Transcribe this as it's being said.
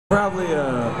Probably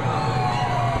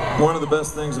one of the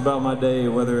best things about my day,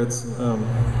 whether it's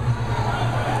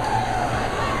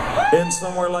in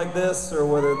somewhere like this or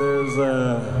whether there's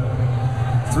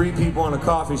 3 people in a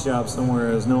coffee shop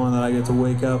somewhere, is knowing that I get to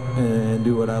wake up and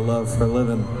do what I love for a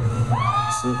living.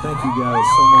 So thank you guys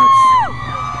so much.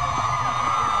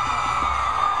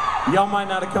 Y'all might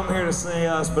not have come here to see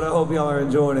us, but I hope y'all are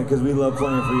enjoying it because we love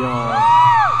playing for y'all.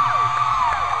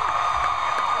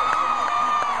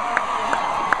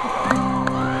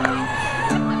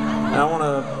 I want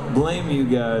to blame you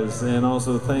guys and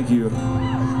also thank you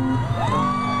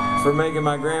for making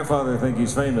my grandfather think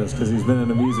he's famous because he's been in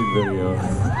a music video.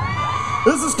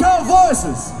 This is called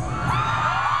Voices.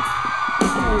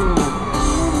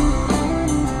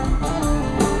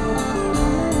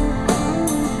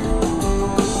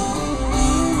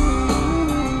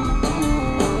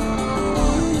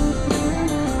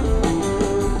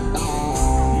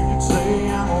 You could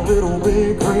say I'm a little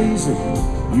bit crazy.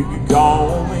 You could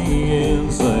call me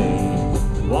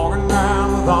insane, walking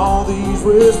around with all these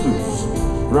whispers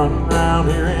running around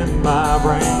here in my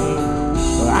brain.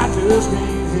 But I just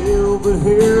can't help but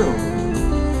hear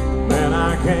them, and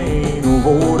I can't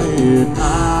avoid it.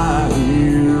 I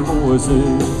hear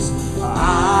voices,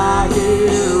 I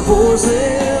hear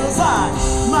voices like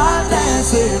my dad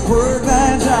said, work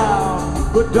that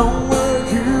job, but don't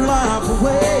work your life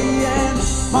away. And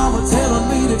mama telling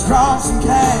me to drop some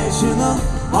cash in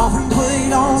the offering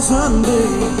plate on Sunday.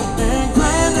 And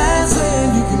granddad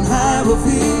said you can have a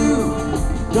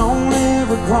few, don't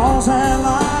ever cross that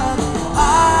line.